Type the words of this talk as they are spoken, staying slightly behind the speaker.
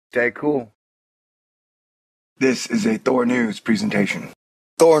Stay cool. This is a Thor News presentation.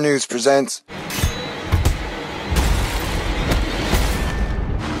 Thor News presents...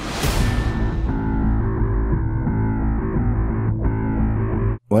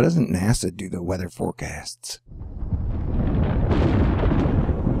 Why doesn't NASA do the weather forecasts?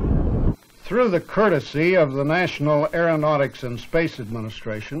 Through the courtesy of the National Aeronautics and Space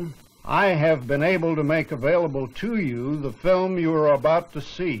Administration, I have been able to make available to you the film you are about to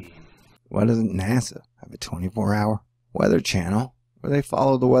see. Why doesn't NASA have a 24-hour weather channel where they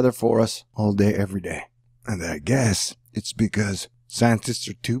follow the weather for us all day, every day? And I guess it's because scientists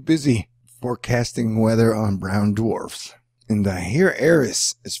are too busy forecasting weather on brown dwarfs. And I hear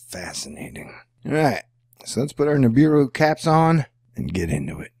Eris is fascinating. Alright, so let's put our Nibiru caps on and get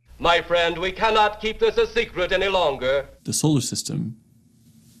into it. My friend, we cannot keep this a secret any longer. The solar system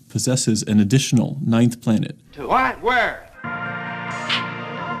possesses an additional 9th planet. What? Where?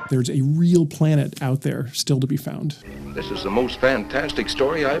 There's a real planet out there still to be found. This is the most fantastic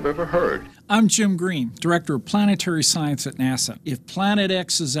story I've ever heard. I'm Jim Green, Director of Planetary Science at NASA. If Planet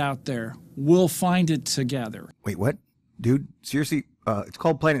X is out there, we'll find it together. Wait, what? Dude, seriously? It's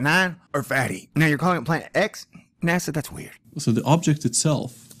called Planet 9 or Fatty? Now you're calling it Planet X? NASA, that's weird. So the object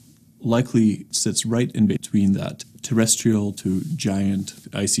itself likely sits right in between that terrestrial to giant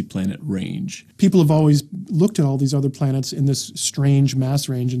icy planet range. People have always looked at all these other planets in this strange mass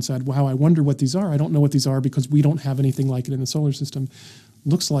range and said, wow, I wonder what these are. I don't know what these are because we don't have anything like it in the solar system.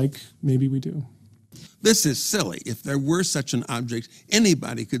 Looks like maybe we do. This is silly. If there were such an object,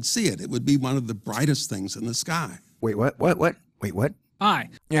 anybody could see it. It would be one of the brightest things in the sky. Wait, what? Wait, what? Hi.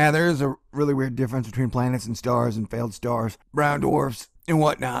 Yeah, there is a really weird difference between planets and stars and failed stars, brown dwarfs, and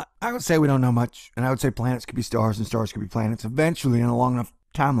whatnot. I would say we don't know much, and I would say planets could be stars and stars could be planets eventually in a long enough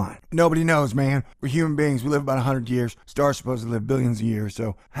timeline. Nobody knows, man. We're human beings. We live about 100 years. Stars supposedly live billions of years,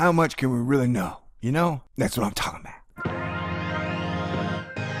 so how much can we really know? You know? That's what I'm talking about.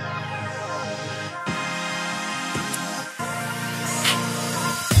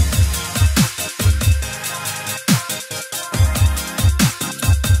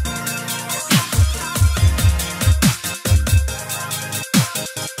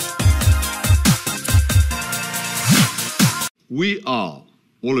 We are,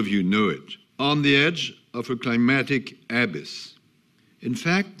 all of you know it, on the edge of a climatic abyss. In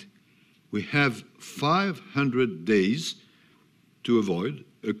fact, we have 500 days to avoid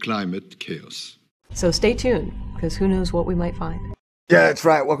a climate chaos. So stay tuned, because who knows what we might find. Yeah, that's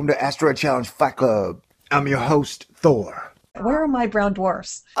right. Welcome to Asteroid Challenge Fight Club. I'm your host, Thor. Where are my brown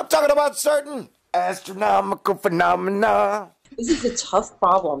dwarfs? I'm talking about certain astronomical phenomena. This is a tough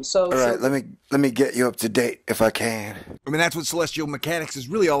problem, so... All right, let me get you up to date if I can. I mean, that's what celestial mechanics is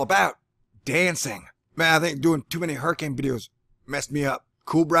really all about. Dancing. Man, I think doing too many hurricane videos messed me up.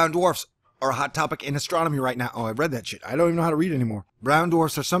 Cool brown dwarfs are a hot topic in astronomy right now. Oh, I read that shit. I don't even know how to read anymore. Brown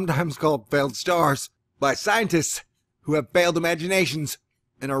dwarfs are sometimes called failed stars by scientists who have failed imaginations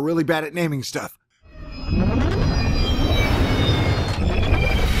and are really bad at naming stuff.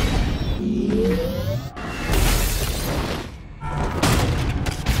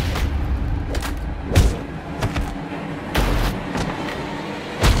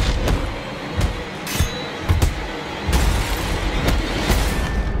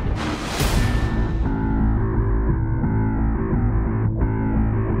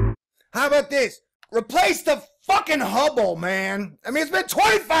 How about this? Replace the fucking Hubble, man. I mean, it's been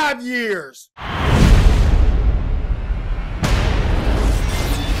 25 years.